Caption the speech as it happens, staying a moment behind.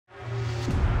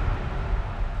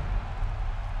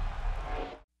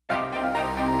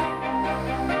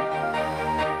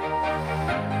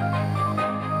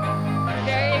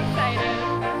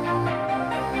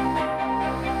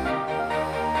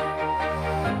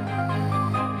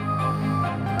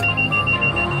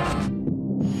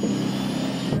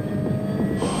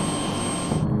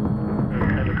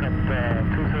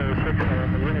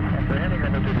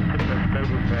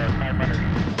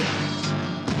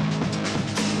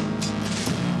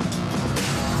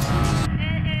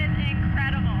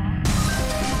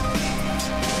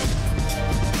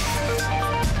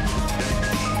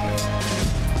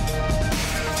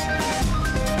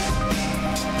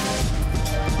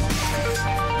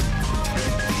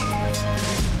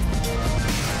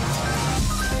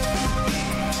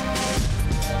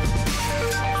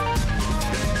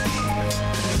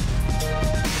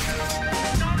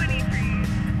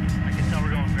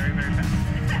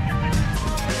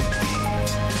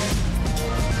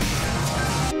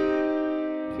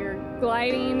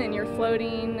exciting and you're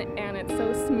floating and it's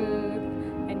so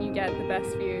smooth and you get the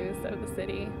best views of the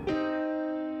city.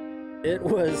 It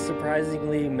was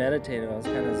surprisingly meditative. I was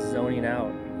kind of zoning out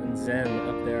and zen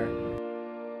up there.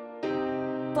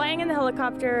 Flying in the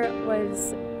helicopter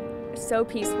was so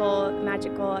peaceful,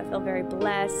 magical. I feel very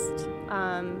blessed.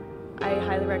 I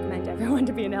highly recommend everyone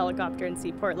to be in a helicopter and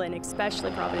see Portland,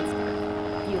 especially Providence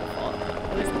Park. Beautiful.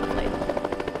 It was lovely.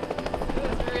 It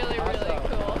was really, really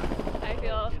cool. I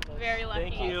feel very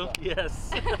lucky. Thank you.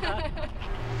 Yes.